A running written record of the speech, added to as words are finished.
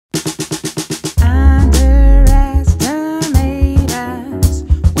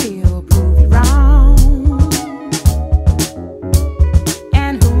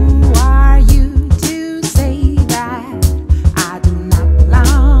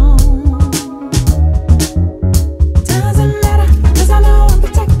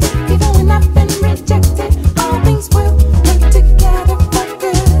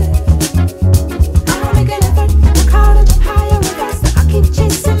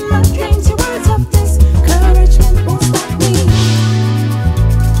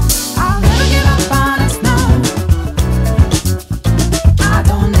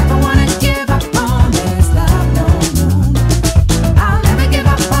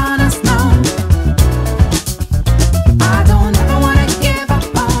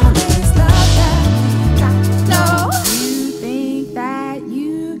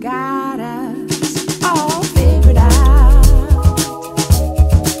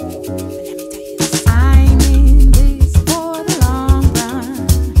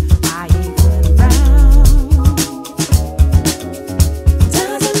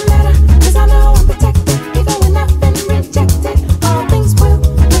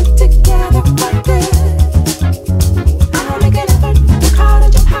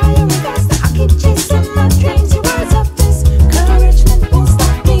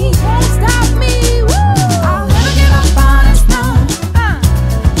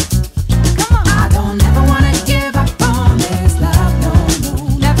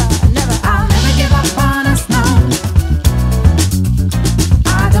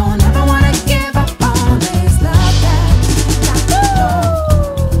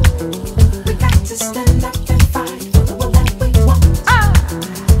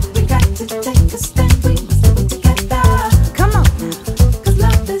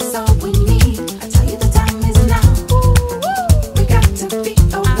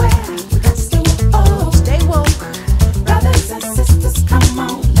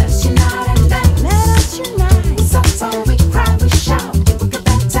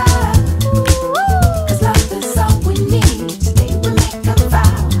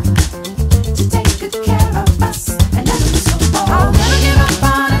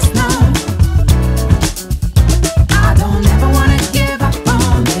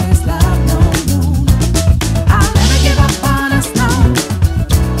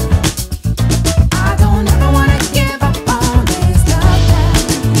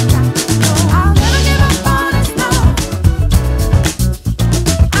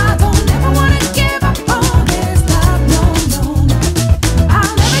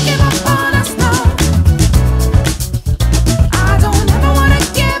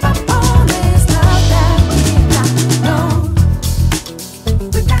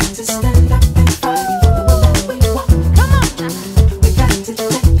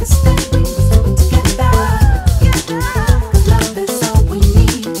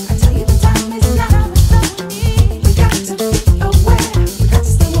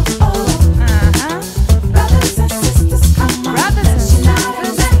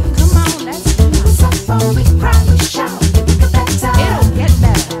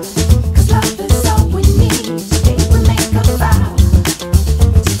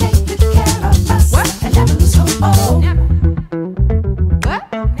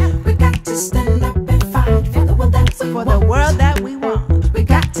world that we want. We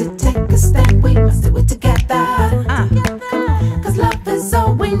got to take a stand, we must do it together. Cause love is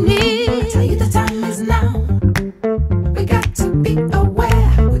all we need. I tell you the time is now. We got to be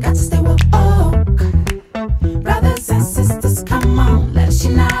aware, we got to stay woke. Brothers and sisters, come on, let us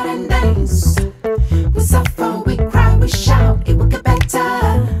unite and dance. We suffer, we cry, we shout, it will get better.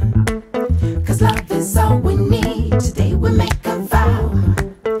 Cause love is all we need. Today we make a vow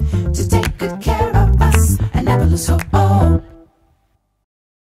to take good care of us and never lose hope.